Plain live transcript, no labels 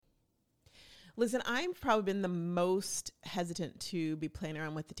Listen, I've probably been the most hesitant to be playing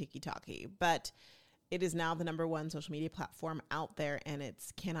around with the TikTok, but it is now the number one social media platform out there, and it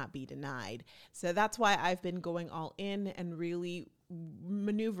cannot be denied. So that's why I've been going all in and really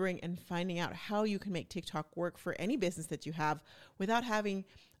maneuvering and finding out how you can make TikTok work for any business that you have without having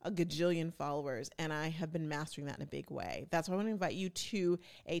a gajillion followers. And I have been mastering that in a big way. That's why I want to invite you to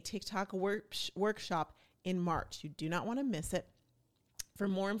a TikTok workshop in March. You do not want to miss it. For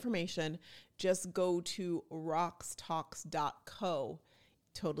more information, just go to roxtalks.co.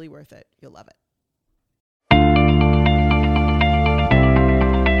 Totally worth it. You'll love it.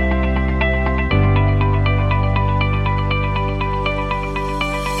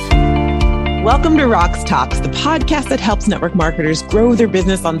 Welcome to Rox Talks, the podcast that helps network marketers grow their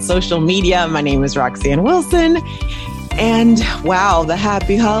business on social media. My name is Roxanne Wilson. And wow, the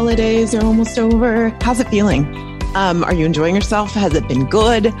happy holidays are almost over. How's it feeling? Are you enjoying yourself? Has it been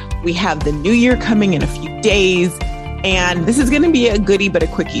good? We have the new year coming in a few days. And this is going to be a goodie but a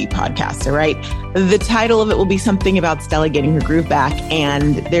quickie podcast, all right? The title of it will be something about Stella getting her groove back.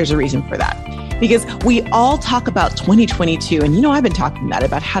 And there's a reason for that. Because we all talk about 2022. And I've been talking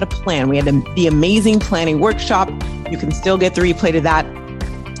about how to plan. We had the amazing planning workshop. You can still get the replay to that.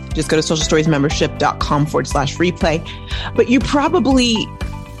 Just go to socialstoriesmembership.com/replay. But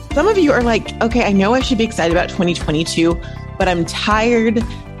some of you are like, okay, I know I should be excited about 2022, but I'm tired.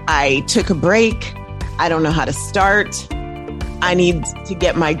 I took a break. I don't know how to start. I need to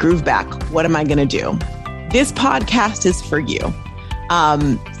get my groove back. What am I going to do? This podcast is for you.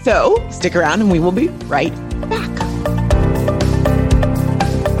 So stick around and we will be right back.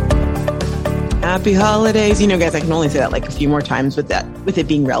 Happy holidays. Guys, I can only say that like a few more times with it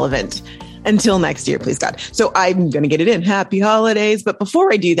being relevant until next year, please God. So I'm going to get it in. Happy holidays. But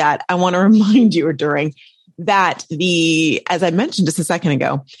before I do that, I want to remind you during that as I mentioned just a second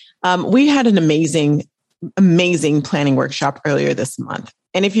ago, we had an amazing planning workshop earlier this month.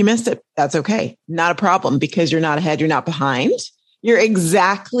 And if you missed it, that's okay. Not a problem, because you're not ahead. You're not behind. You're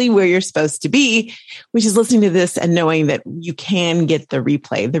exactly where you're supposed to be, which is listening to this and knowing that you can get the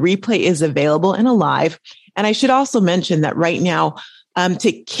replay. The replay is available and alive. And I should also mention that right now,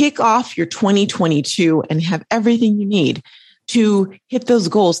 to kick off your 2022 and have everything you need to hit those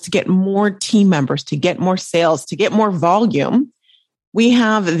goals, to get more team members, to get more sales, to get more volume, we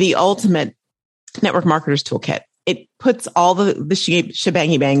have the ultimate network marketers toolkit. It puts all the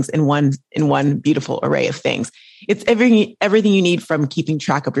shebangy bangs in one beautiful array of things. It's everything you need, from keeping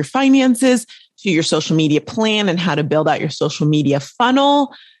track of your finances to your social media plan and how to build out your social media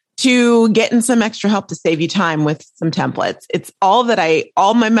funnel, to getting some extra help to save you time with some templates. It's all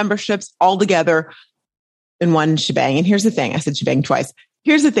my memberships all together in one shebang. And here's the thing. I said shebang twice.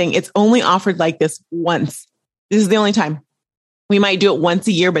 Here's the thing. It's only offered like this once. This is the only time. We might do it once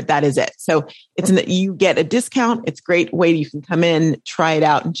a year, but that is it. So it's in that you get a discount. It's a great way you can come in, try it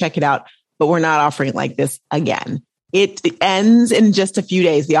out and check it out. But we're not offering it like this again. It ends in just a few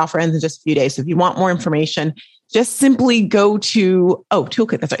days. The offer ends in just a few days. So if you want more information, just simply go to,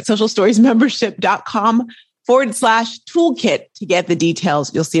 toolkit. That's right. socialstoriesmembership.com/toolkit to get the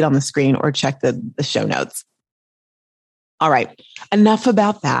details. You'll see it on the screen, or check the show notes. All right. Enough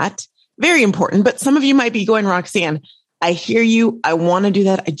about that. Very important. But some of you might be going, Roxanne, I hear you. I want to do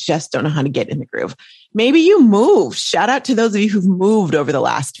that. I just don't know how to get in the groove. Maybe you moved. Shout out to those of you who've moved over the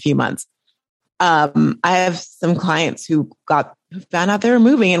last few months. I have some clients who found out they were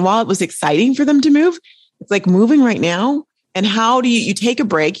moving. And while it was exciting for them to move, it's like moving right now. And how do you take a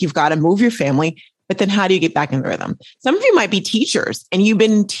break? You've got to move your family, but then how do you get back in the rhythm? Some of you might be teachers and you've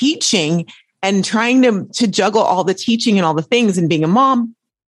been teaching and trying to juggle all the teaching and all the things and being a mom.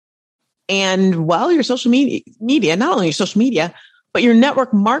 And your social media, not only your social media, but your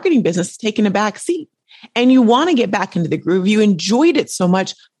network marketing business is taking a back seat, and you want to get back into the groove. You enjoyed it so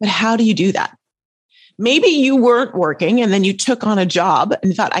much, but how do you do that? Maybe you weren't working and then you took on a job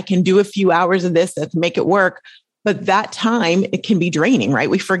and thought, I can do a few hours of this to make it work. But that time, it can be draining, right?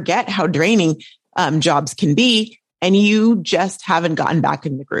 We forget how draining jobs can be, and you just haven't gotten back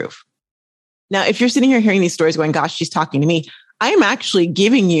in the groove. Now, if you're sitting here hearing these stories going, gosh, she's talking to me, I am actually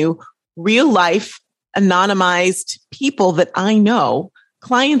giving you real life, anonymized people that I know,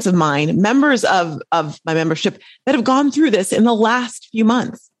 clients of mine, members of my membership that have gone through this in the last few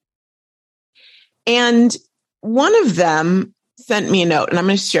months. And one of them sent me a note, and I'm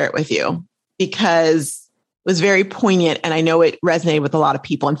going to share it with you because it was very poignant, and I know it resonated with a lot of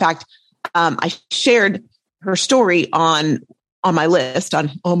people. In fact, I shared her story on my list, on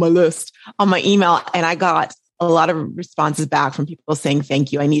my email, and I got a lot of responses back from people saying,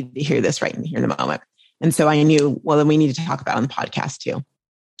 thank you. I needed to hear this right here in the moment. And so I knew, well, then we need to talk about it on the podcast too.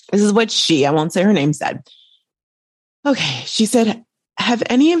 This is what I won't say her name, said. Okay. She said, have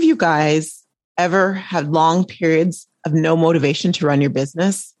any of you guys ever had long periods of no motivation to run your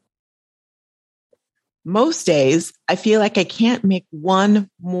business? Most days, I feel like I can't make one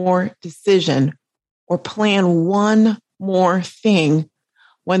more decision or plan one more thing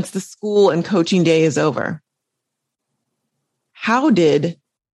once the school and coaching day is over. How did,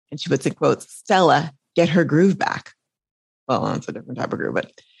 and she puts in quotes, Stella get her groove back? Well, that's a different type of groove,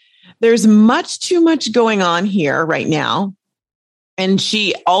 but there's too much going on here right now. And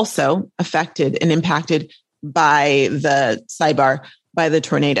she also affected and impacted by the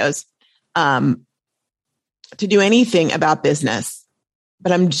tornadoes, to do anything about business.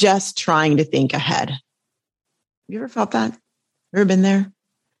 But I'm just trying to think ahead. Have you ever felt that? Ever been there?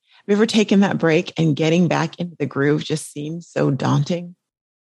 Have you ever taken that break and getting back into the groove just seems so daunting?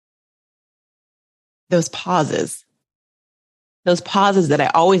 Those pauses that I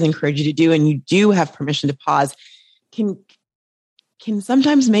always encourage you to do, and you do have permission to pause, can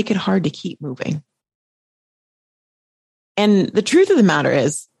sometimes make it hard to keep moving. And the truth of the matter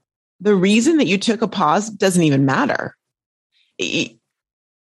is, the reason that you took a pause doesn't even matter. It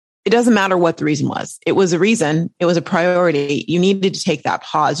doesn't matter what the reason was. It was a reason. It was a priority. You needed to take that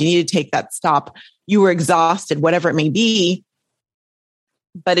pause. You needed to take that stop. You were exhausted, whatever it may be,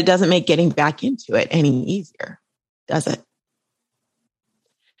 but it doesn't make getting back into it any easier, does it?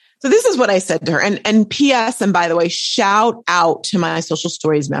 So this is what I said to her. And P.S. And by the way, shout out to my Social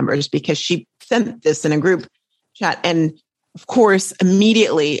Stories members, because she sent this in a group chat. And of course,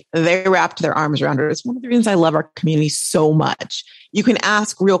 immediately they wrapped their arms around her. It's one of the reasons I love our community so much. You can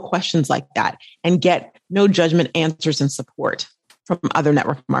ask real questions like that and get no judgment answers and support from other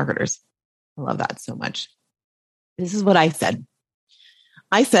network marketers. I love that so much. This is what I said.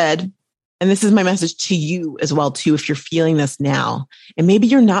 I said, and this is my message to you as well, too, if you're feeling this now, and maybe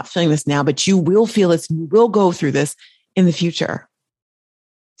you're not feeling this now, but you will feel this, you will go through this in the future.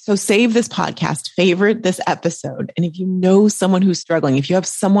 So save this podcast, favorite this episode. And if you know someone who's struggling, if you have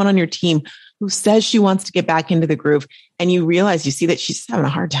someone on your team who says she wants to get back into the groove and you realize, you see that she's having a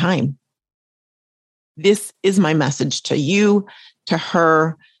hard time, this is my message to you, to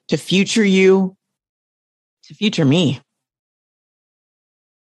her, to future you, to future me.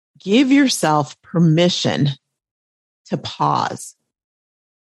 Give yourself permission to pause.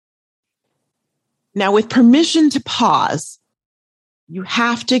 Now, with permission to pause, you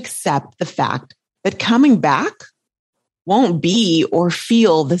have to accept the fact that coming back won't be or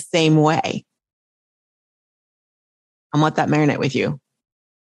feel the same way. And let that marinate with you.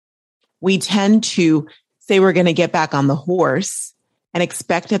 We tend to say we're going to get back on the horse and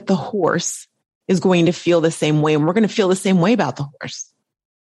expect that the horse is going to feel the same way. And we're going to feel the same way about the horse.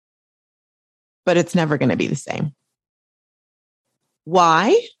 But it's never going to be the same.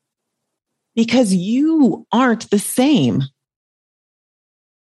 Why? Because you aren't the same.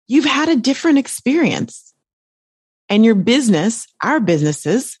 You've had a different experience. And your business, our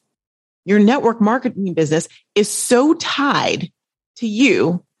businesses, your network marketing business is so tied to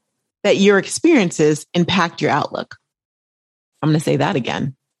you that your experiences impact your outlook. I'm going to say that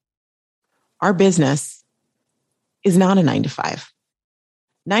again. Our business is not a 9-to-5.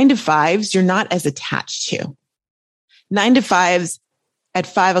 9-to-5s, you're not as attached to. 9-to-5s at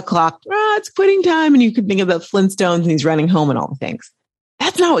 5:00, it's quitting time. And you could think of the Flintstones and he's running home and all the things.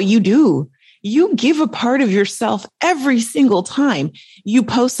 That's not what you do. You give a part of yourself every single time you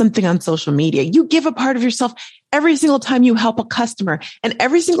post something on social media. You give a part of yourself every single time you help a customer, and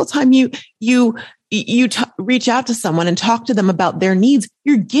every single time you reach out to someone and talk to them about their needs.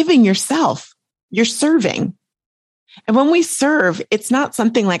 You're giving yourself. You're serving. And when we serve, it's not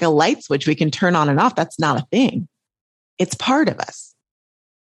something like a light switch we can turn on and off. That's not a thing. It's part of us.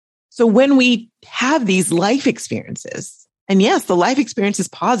 So when we have these life experiences, and yes, the life experience is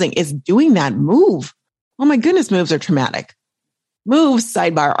pausing, is doing that move. Oh my goodness, moves are traumatic. Moves,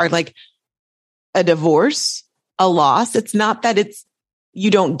 sidebar, are like a divorce, a loss. It's not that you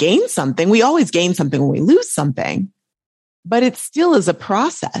don't gain something. We always gain something when we lose something, but it still is a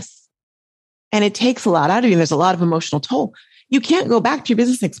process. And it takes a lot out of you. And there's a lot of emotional toll. You can't go back to your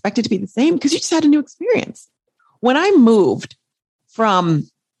business and expect it to be the same because you just had a new experience. When I moved from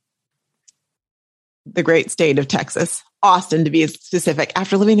the great state of Texas, Austin to be specific,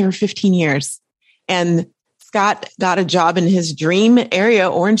 after living there for 15 years, and Scott got a job in his dream area,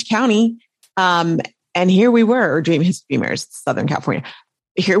 Orange County. And here we were, his dreamers, Southern California.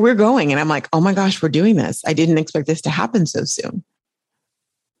 Here we're going. And I'm like, oh my gosh, we're doing this. I didn't expect this to happen so soon.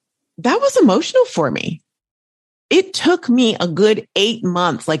 That was emotional for me. It took me a good 8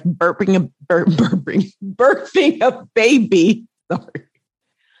 months, like birthing a baby. Sorry.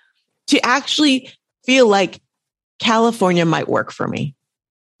 to actually feel like California might work for me.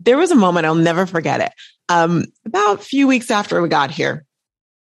 There was a moment, I'll never forget it. About a few weeks after we got here,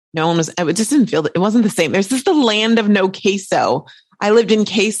 it just didn't feel, it wasn't the same. There's just the land of no queso. I lived in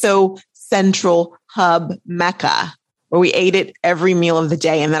queso central hub Mecca, where we ate it every meal of the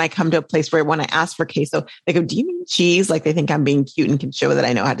day. And then I come to a place where when I ask for queso, they go, do you mean cheese? Like they think I'm being cute and can show that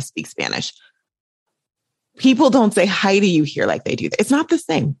I know how to speak Spanish. People don't say hi to you here like they do. It's not the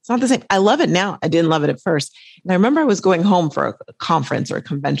same. It's not the same. I love it now. I didn't love it at first. And I remember I was going home for a conference or a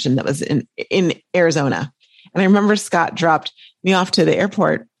convention that was in Arizona. And I remember Scott dropped me off to the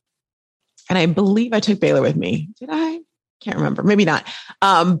airport. And I believe I took Baylor with me. Did I? Can't remember. Maybe not.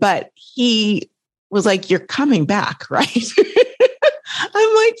 But he was like, you're coming back, right?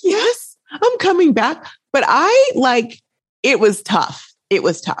 I'm like, yes, I'm coming back. But it was tough. It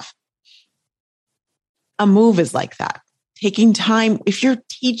was tough. A move is like that. Taking time, if you're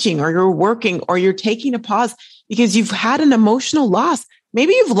teaching or you're working or you're taking a pause because you've had an emotional loss,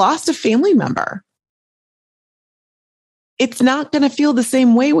 maybe you've lost a family member. It's not going to feel the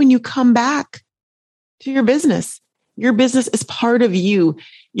same way when you come back to your business. Your business is part of you.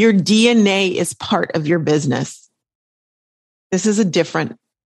 Your DNA is part of your business. This is a different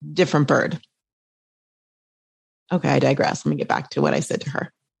bird. Okay, I digress. Let me get back to what I said to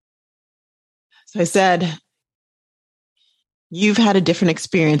her. So I said, you've had a different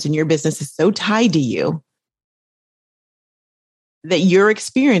experience and your business is so tied to you that your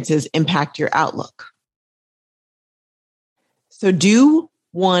experiences impact your outlook. So do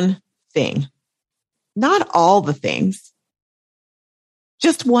one thing, not all the things,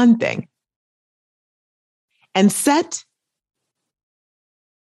 just one thing. And set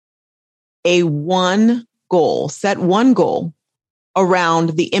one goal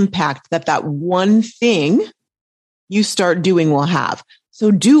around the impact that one thing you start doing will have.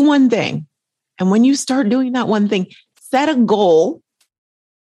 So do one thing. And when you start doing that one thing, set a goal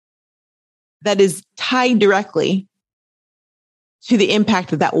that is tied directly to the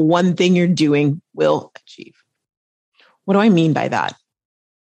impact that one thing you're doing will achieve. What do I mean by that?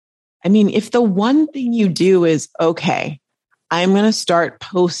 I mean, if the one thing you do is, okay, I'm going to start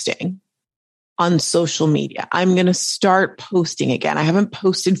posting on social media. I'm going to start posting again. I haven't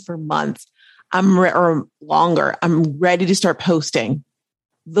posted for months. Or longer. I'm ready to start posting.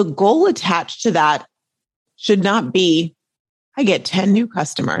 The goal attached to that should not be, I get 10 new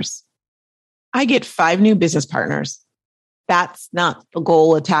customers. I get 5 new business partners. That's not the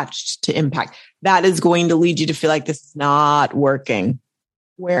goal attached to impact. That is going to lead you to feel like this is not working.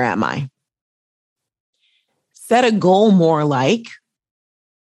 Where am I? Set a goal more like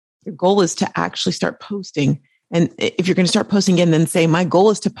your goal is to actually start posting. And if you're going to start posting again, then say, my goal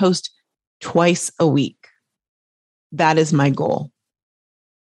is to post twice a week. That is my goal.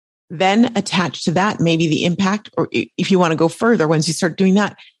 Then attach to that maybe the impact, or if you want to go further, once you start doing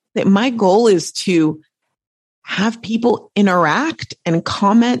that my goal is to have people interact and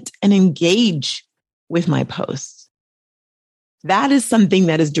comment and engage with my posts. That is something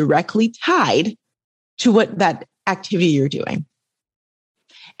that is directly tied to what that activity you're doing.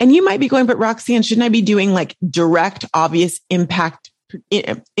 And you might be going, but Roxanne, shouldn't I be doing like direct, obvious impact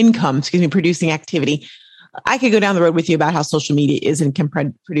income, producing activity? I could go down the road with you about how social media is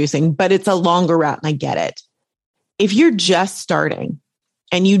income producing, but it's a longer route and I get it. If you're just starting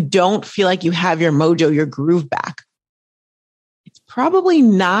and you don't feel like you have your mojo, your groove back, it's probably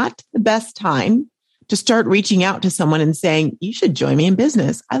not the best time to start reaching out to someone and saying, you should join me in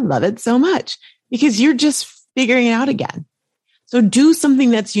business. I love it so much, because you're just figuring it out again. So do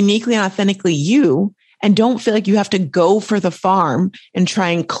something that's uniquely and authentically you, and don't feel like you have to go for the farm and try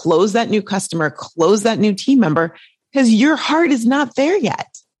and close that new customer, close that new team member, because your heart is not there yet.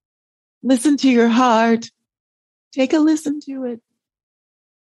 Listen to your heart. Take a listen to it.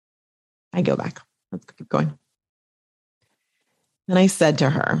 I go back. Let's keep going. And I said to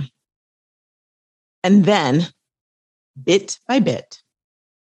her, and then bit by bit,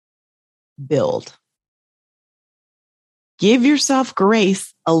 build. Give yourself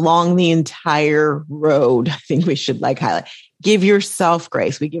grace along the entire road. I think we should highlight. Give yourself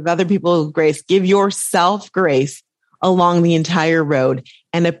grace. We give other people grace. Give yourself grace along the entire road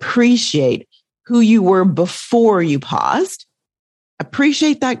and appreciate who you were before you paused.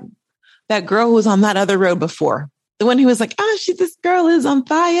 Appreciate that girl who was on that other road before. The one who was like, this girl is on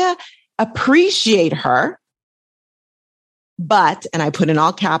fire. Appreciate her. But, and I put in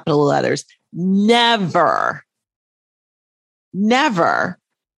all capital letters, never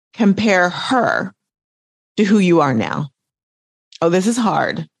compare her to who you are now. Oh, this is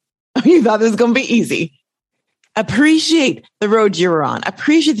hard. You thought this was going to be easy. Appreciate the road you were on.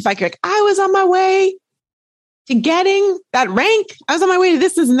 Appreciate the fact you're like, I was on my way to getting that rank. I was on my way to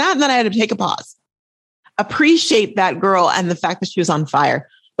this and that. And then I had to take a pause. Appreciate that girl and the fact that she was on fire.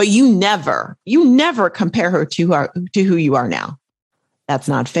 But you never compare her to who you are now. That's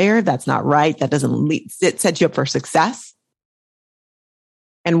not fair. That's not right. That doesn't set you up for success.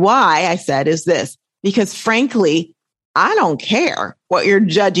 And why I said is this, because frankly, I don't care what your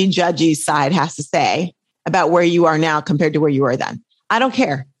judgy side has to say about where you are now compared to where you were then. I don't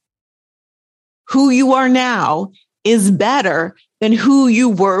care. Who you are now is better than who you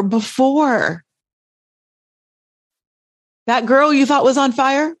were before. That girl you thought was on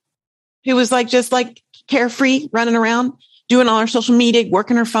fire, who was just carefree, running around, doing all her social media,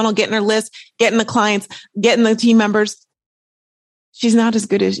 working her funnel, getting her list, getting the clients, getting the team members. She's not as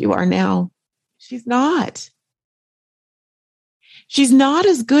good as you are now. She's not. She's not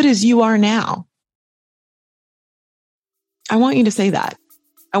as good as you are now. I want you to say that.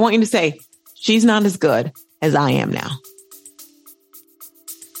 I want you to say, she's not as good as I am now.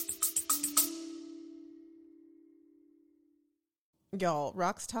 Y'all,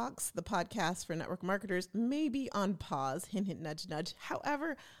 Rox Talks, the podcast for network marketers, may be on pause. Hint, hint, nudge, nudge.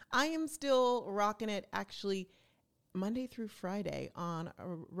 However, I am still rocking it actually Monday through Friday on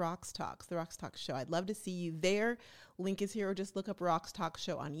Rox Talks, the Rox Talks show. I'd love to see you there. Link is here, or just look up Rox Talks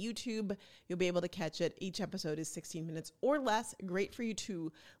show on YouTube. You'll be able to catch it. Each episode is 16 minutes or less. Great for you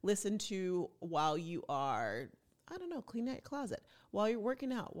to listen to while you are, cleaning out your closet, while you're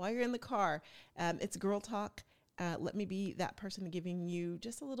working out, while you're in the car. It's girl talk. Let me be that person giving you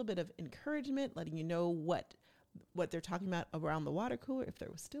just a little bit of encouragement, letting you know what they're talking about around the water cooler, if there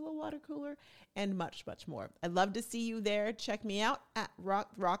was still a water cooler, and much, much more. I'd love to see you there. Check me out at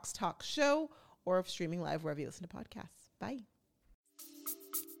Rox Talk Show, or streaming live wherever you listen to podcasts. Bye.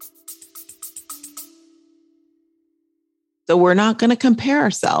 So we're not going to compare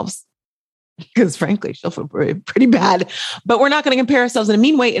ourselves, because frankly, she'll feel pretty bad, but we're not going to compare ourselves in a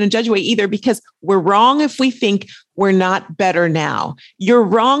mean way, in a judgy way either, because we're wrong if we think we're not better now. You're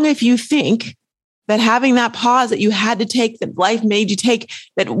wrong if you think that having that pause that you had to take, that life made you take,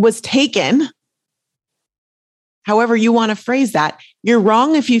 that was taken, however you want to phrase that, you're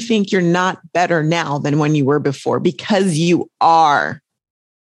wrong if you think you're not better now than when you were before, because you are.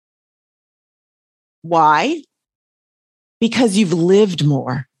 Why? Because you've lived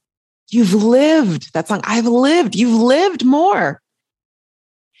more. You've lived. That song, I've lived. You've lived more.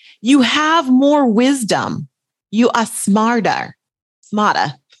 You have more wisdom. You are smarter.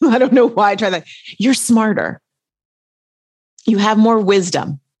 Smarter. I don't know why I tried that. You're smarter. You have more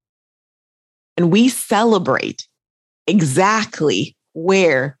wisdom. And we celebrate exactly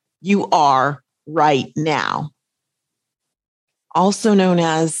where you are right now. Also known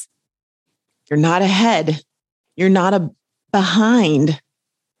as, you're not ahead. You're not behind.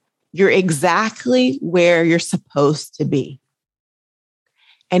 You're exactly where you're supposed to be.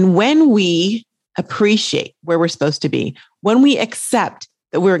 And when we appreciate where we're supposed to be, when we accept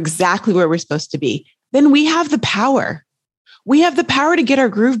that we're exactly where we're supposed to be, then we have the power. We have the power to get our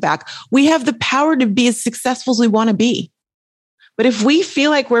groove back. We have the power to be as successful as we want to be. But if we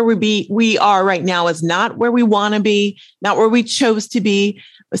feel like where we are right now is not where we want to be, not where we chose to be,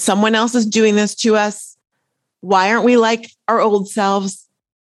 someone else is doing this to us, why aren't we like our old selves?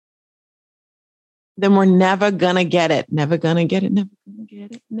 Then we're never going to get it. Never going to get it. Never going to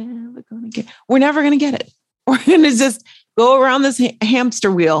get it. Never going to get it. We're never going to get it. We're going to just go around this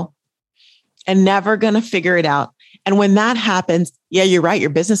hamster wheel and never going to figure it out. And when that happens, yeah, you're right.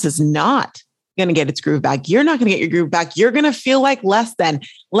 Your business is not going to get its groove back. You're not going to get your groove back. You're going to feel like less than.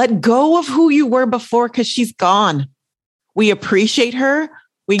 Let go of who you were before, because she's gone. We appreciate her.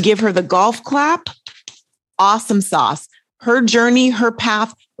 We give her the golf clap. Awesome sauce. Her journey, her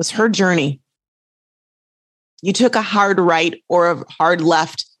path was her journey. You took a hard right or a hard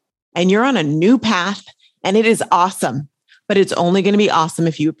left, and you're on a new path, and it is awesome. But it's only going to be awesome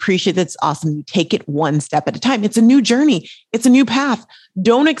if you appreciate that it's awesome. You take it one step at a time. It's a new journey. It's a new path.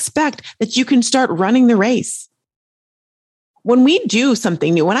 Don't expect that you can start running the race. When we do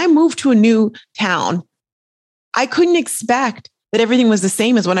something new, when I moved to a new town, I couldn't expect that everything was the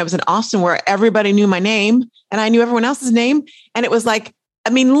same as when I was in Austin, where everybody knew my name and I knew everyone else's name. And it was like,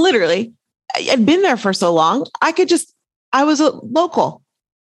 literally, I'd been there for so long. I was a local.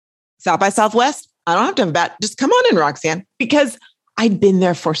 South by Southwest. I don't have to have a bet. Just come on in, Roxanne, because I'd been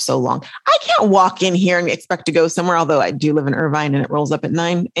there for so long. I can't walk in here and expect to go somewhere, although I do live in Irvine and it rolls up at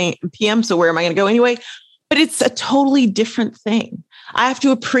 9 p.m. So where am I going to go anyway? But it's a totally different thing. I have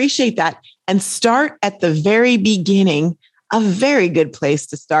to appreciate that and start at the very beginning a very good place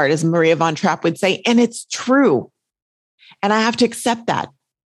to start, as Maria von Trapp would say. And it's true. And I have to accept that.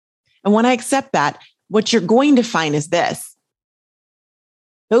 And when I accept that, what you're going to find is this.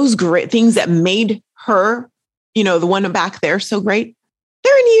 Those great things that made her, the one back there so great,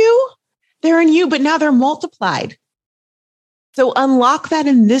 they're in you. They're in you, but now they're multiplied. So unlock that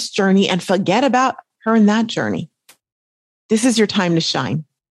in this journey and forget about her in that journey. This is your time to shine.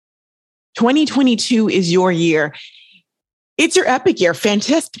 2022 is your year. It's your epic year,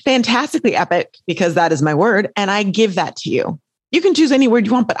 fantastically epic, because that is my word. And I give that to you. You can choose any word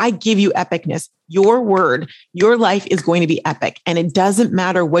you want, but I give you epicness. Your word, your life is going to be epic. And it doesn't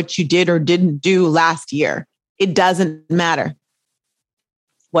matter what you did or didn't do last year. It doesn't matter.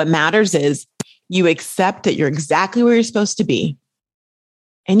 What matters is you accept that you're exactly where you're supposed to be.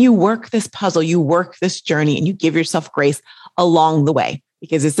 And you work this puzzle, you work this journey, and you give yourself grace along the way,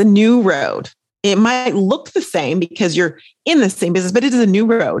 because it's a new road. It might look the same because you're in the same business, but it is a new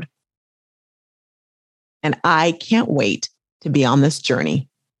road. And I can't wait to be on this journey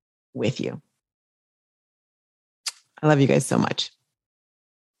with you. I love you guys so much.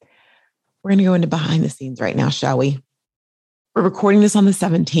 We're going to go into behind the scenes right now, shall we? We're recording this on the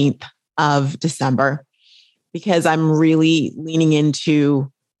 17th of December because I'm really leaning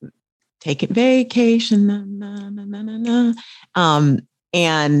into taking vacation. And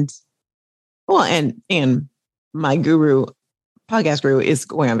my podcast guru is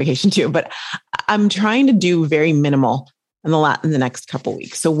going on vacation too, but I'm trying to do very minimal in the next couple of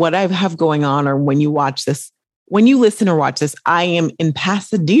weeks. So what I have going on, or when you listen or watch this, I am in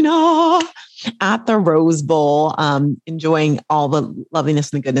Pasadena at the Rose Bowl, enjoying all the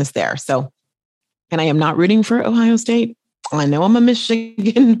loveliness and the goodness there. So, and I am not rooting for Ohio State. I know I'm a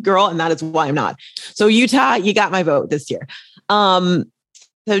Michigan girl, and that is why I'm not. So Utah, you got my vote this year.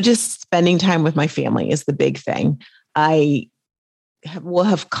 So just spending time with my family is the big thing. I will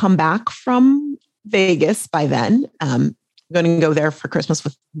have come back from Vegas by then. I'm going to go there for Christmas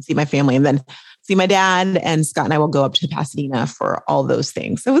and see my family, and then see my dad, and Scott and I will go up to Pasadena for all those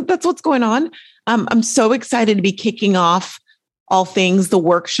things. So that's what's going on. I'm so excited to be kicking off all things. The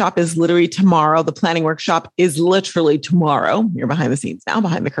workshop is literally tomorrow. The planning workshop is literally tomorrow. You're behind the scenes now,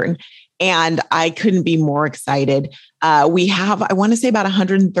 behind the curtain. And I couldn't be more excited. We have, I want to say, about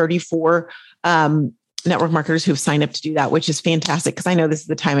 134 network marketers who've signed up to do that, which is fantastic, because I know this is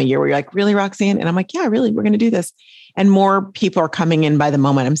the time of year where you're like, really, Roxanne? And I'm like, yeah, really, we're going to do this. And more people are coming in by the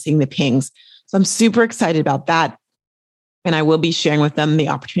moment. I'm seeing the pings. So I'm super excited about that. And I will be sharing with them the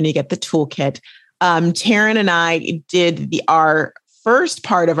opportunity to get the toolkit. Taryn and I did our first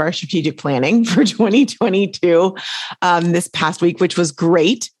part of our strategic planning for 2022 this past week, which was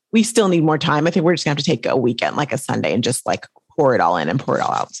great. We still need more time. I think we're just going to have to take a weekend, like a Sunday, and just like pour it all in and pour it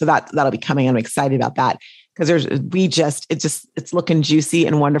all out. So that'll be coming. I'm excited about that, because it's looking juicy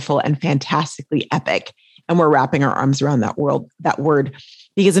and wonderful and fantastically epic. And we're wrapping our arms around that word,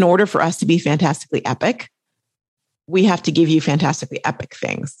 because in order for us to be fantastically epic, we have to give you fantastically epic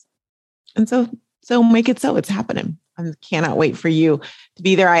things. And so make it so. It's happening. I cannot wait for you to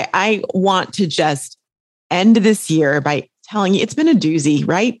be there. I want to just end this year by telling you it's been a doozy,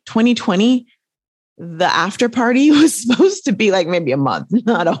 right? 2020, the after party was supposed to be like maybe a month,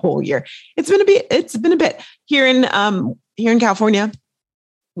 not a whole year. It's been a bit here in California.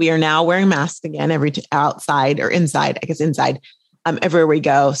 We are now wearing masks again, outside or inside, I guess inside, everywhere we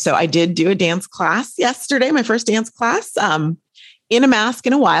go. So I did do a dance class yesterday, my first dance class, in a mask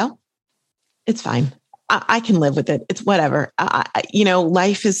in a while. It's fine. I can live with it. It's whatever.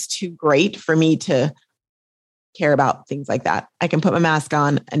 Life is too great for me to care about things like that. I can put my mask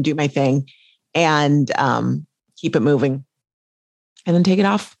on and do my thing and keep it moving, and then take it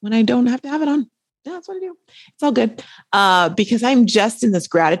off when I don't have to have it on. Yeah, that's what I do. It's all good. Because I'm just in this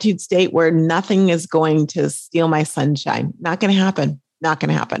gratitude state where nothing is going to steal my sunshine. Not going to happen. Not going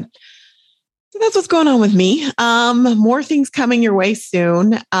to happen. So that's what's going on with me. More things coming your way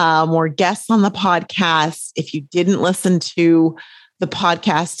soon. More guests on the podcast. If you didn't listen to the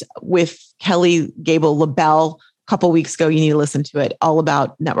podcast with Kelly Gable LaBelle a couple of weeks ago, you need to listen to it. All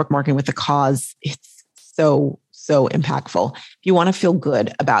about network marketing with a cause. It's so impactful. If you want to feel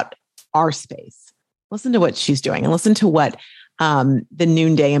good about our space, listen to what she's doing and listen to what the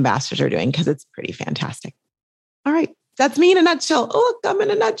Noonday ambassadors are doing, because it's pretty fantastic. All right. That's me in a nutshell. Oh, look, I'm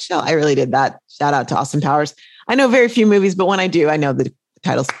in a nutshell. I really did that. Shout out to Austin Powers. I know very few movies, but when I do, I know the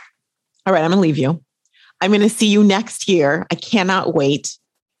titles. All right. I'm going to leave you. I'm going to see you next year. I cannot wait.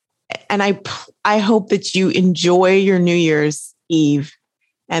 And I hope that you enjoy your New Year's Eve,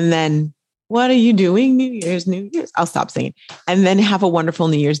 and then What are you doing? New Year's, New Year's. I'll stop singing. And then have a wonderful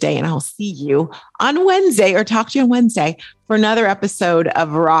New Year's Day. And I'll see you on Wednesday or talk to you on Wednesday for another episode of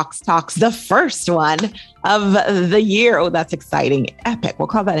Rox Talks, the first one of the year. Oh, that's exciting. Epic. We'll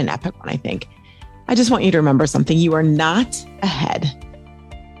call that an epic one, I think. I just want you to remember something. You are not ahead.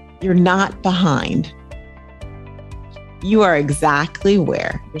 You're not behind. You are exactly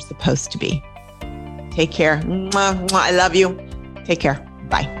where you're supposed to be. Take care. Mwah, mwah. I love you. Take care.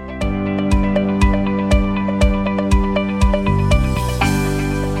 Bye.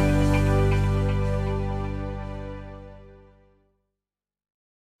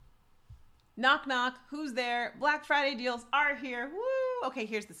 Knock, knock. Who's there? Black Friday deals are here. Woo! Okay,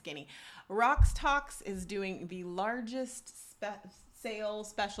 here's the skinny. Rox Talks is doing the largest sale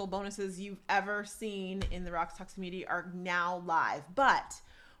special bonuses you've ever seen in the Rox Talks community are now live. But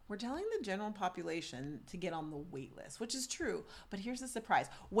we're telling the general population to get on the wait list, which is true. But here's the surprise.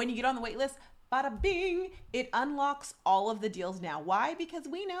 When you get on the wait list, bada bing, it unlocks all of the deals now. Why? Because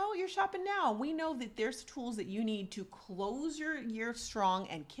we know you're shopping now. We know that there's tools that you need to close your year strong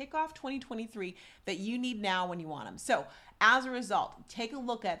and kick off 2023 that you need now when you want them. So as a result, take a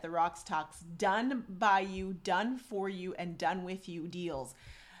look at the Rox Talks done by you, done for you, and done with you deals.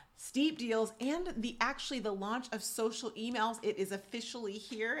 Steep deals and the launch of social emails. It is officially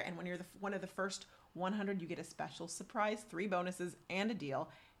here. And when you're one of the first 100, you get a special surprise, 3 bonuses and a deal.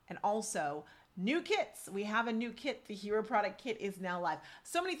 And also new kits. We have a new kit. The Hero Product Kit is now live.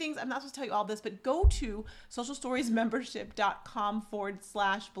 So many things. I'm not supposed to tell you all this, but go to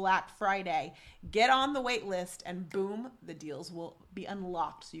socialstoriesmembership.com/Black Friday. Get on the wait list and boom, the deals will be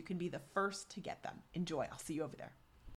unlocked so you can be the first to get them. Enjoy. I'll see you over there.